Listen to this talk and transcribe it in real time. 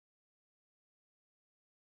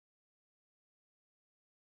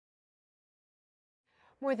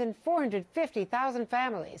More than 450,000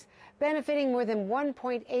 families, benefiting more than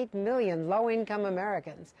 1.8 million low-income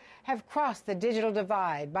Americans, have crossed the digital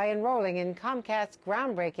divide by enrolling in Comcast's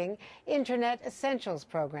groundbreaking Internet Essentials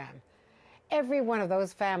program. Every one of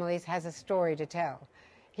those families has a story to tell.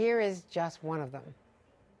 Here is just one of them.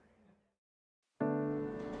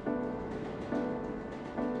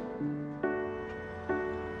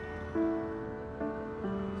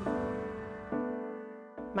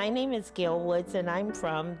 My name is GaleWoods, and I'm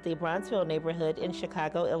from the Bronzeville neighborhood in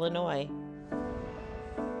Chicago, Illinois.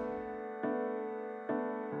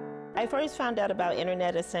 I first found out about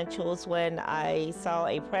Internet Essentials when I saw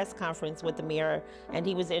a press conference with the mayor, and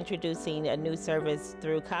he was introducing a new service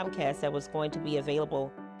through Comcast that was going to be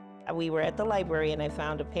available. We were at the library and I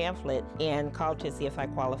found a pamphlet and called to see if I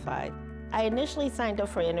qualified. I initially signed up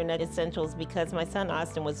for Internet Essentials because my son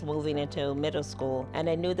Austin was moving into middle school, and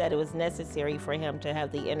I knew that it was necessary for him to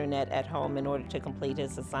have the internet at home in order to complete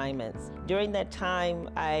his assignments. During that time,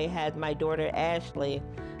 I had my daughter Ashley,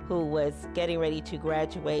 who was getting ready to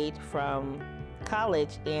graduate from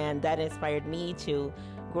college, and that inspired me to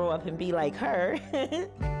grow up and be like her.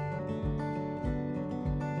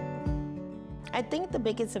 I think the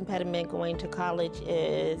biggest impediment going to college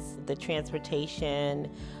is the transportation.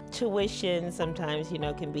 Tuition sometimes,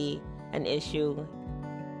 can be an issue.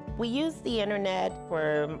 We use the internet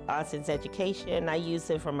for Austin's education. I use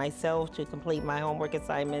it for myself to complete my homework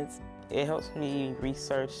assignments. It helps me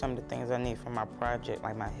research some of the things I need for my project,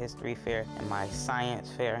 like my history fair and my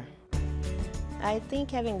science fair. I think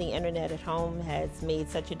having the internet at home has made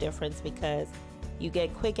such a difference because you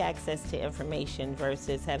get quick access to information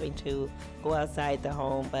versus having to go outside the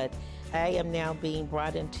home. But I am now being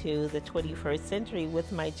brought into the 21st century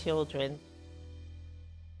with my children.